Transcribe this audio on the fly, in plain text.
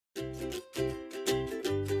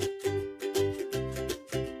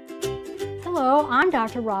Hello, I'm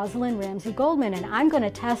Dr. Rosalind Ramsey Goldman, and I'm going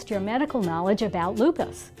to test your medical knowledge about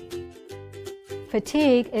lupus.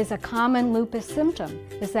 Fatigue is a common lupus symptom.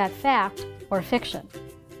 Is that fact or fiction?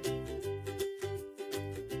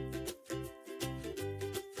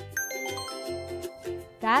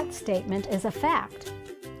 That statement is a fact.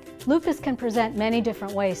 Lupus can present many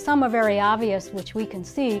different ways. Some are very obvious, which we can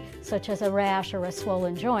see, such as a rash or a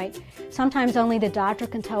swollen joint. Sometimes only the doctor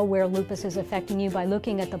can tell where lupus is affecting you by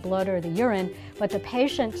looking at the blood or the urine, but the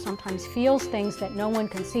patient sometimes feels things that no one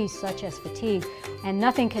can see, such as fatigue, and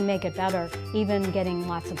nothing can make it better, even getting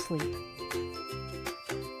lots of sleep.